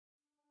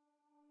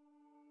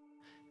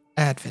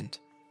Advent,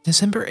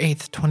 December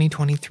 8th,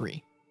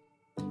 2023.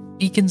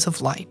 Beacons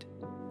of Light.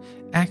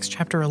 Acts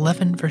chapter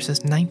 11,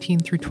 verses 19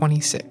 through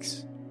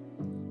 26.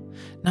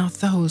 Now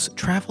those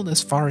traveled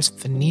as far as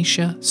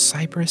Phoenicia,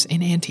 Cyprus,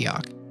 and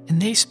Antioch,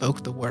 and they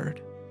spoke the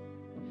word.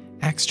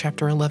 Acts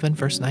chapter 11,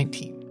 verse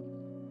 19.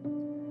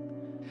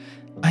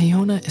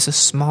 Iona is a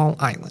small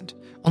island,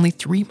 only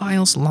 3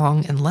 miles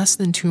long and less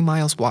than 2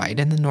 miles wide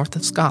in the north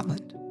of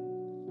Scotland.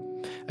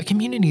 A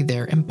community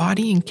there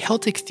embodying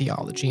Celtic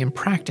theology and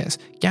practice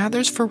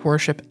gathers for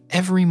worship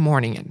every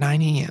morning at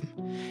 9 a.m.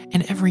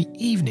 and every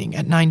evening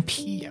at 9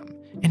 p.m.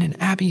 in an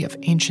abbey of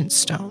ancient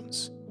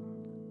stones.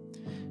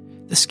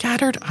 The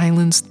scattered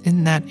islands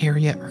in that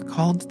area are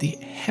called the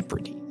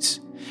Hebrides,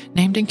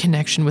 named in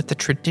connection with the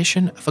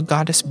tradition of a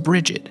goddess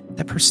Brigid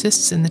that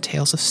persists in the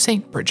tales of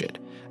Saint Bridget,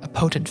 a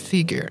potent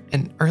figure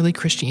in early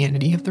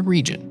Christianity of the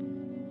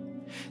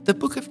region. The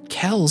Book of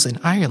Kells in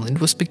Ireland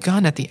was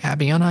begun at the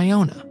Abbey on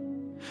Iona.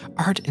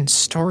 Art and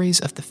stories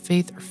of the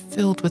faith are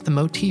filled with the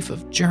motif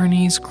of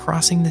journeys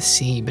crossing the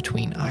sea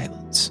between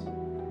islands.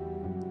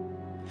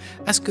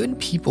 As good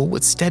people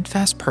with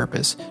steadfast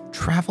purpose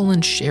travel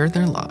and share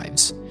their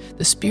lives,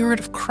 the Spirit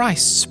of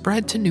Christ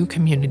spread to new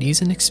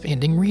communities and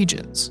expanding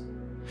regions.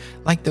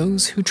 Like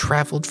those who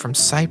traveled from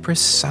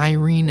Cyprus,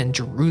 Cyrene, and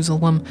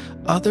Jerusalem,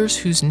 others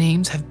whose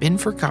names have been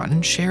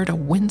forgotten shared a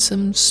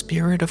winsome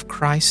Spirit of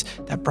Christ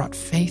that brought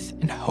faith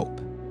and hope.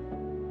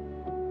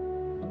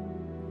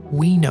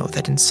 We know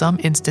that in some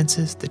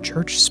instances the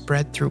church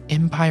spread through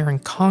empire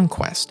and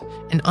conquest,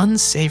 and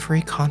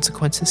unsavory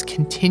consequences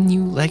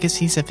continue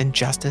legacies of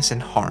injustice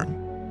and harm.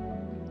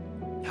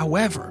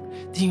 However,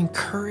 the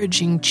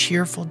encouraging,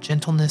 cheerful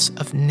gentleness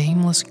of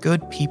nameless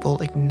good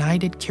people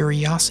ignited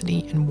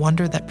curiosity and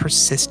wonder that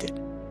persisted.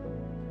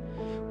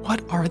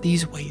 What are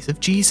these ways of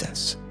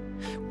Jesus?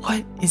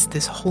 What is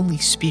this Holy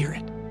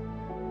Spirit?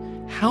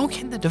 How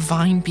can the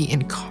divine be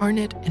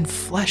incarnate in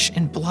flesh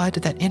and blood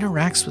that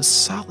interacts with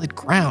solid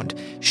ground,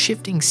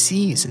 shifting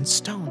seas and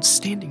stones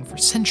standing for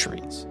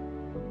centuries?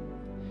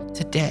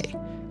 Today,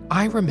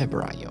 I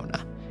remember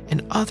Iona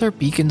and other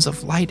beacons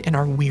of light in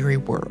our weary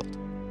world.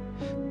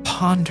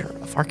 Ponder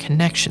of our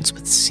connections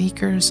with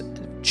seekers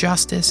of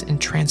justice and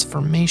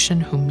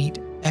transformation who meet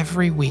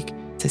every week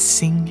to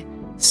sing,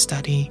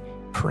 study,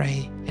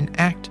 pray, and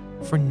act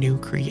for new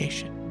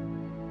creation.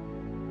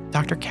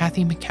 Dr.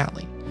 Kathy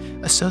McCallie,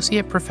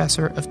 Associate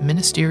Professor of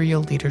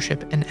Ministerial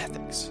Leadership and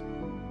Ethics.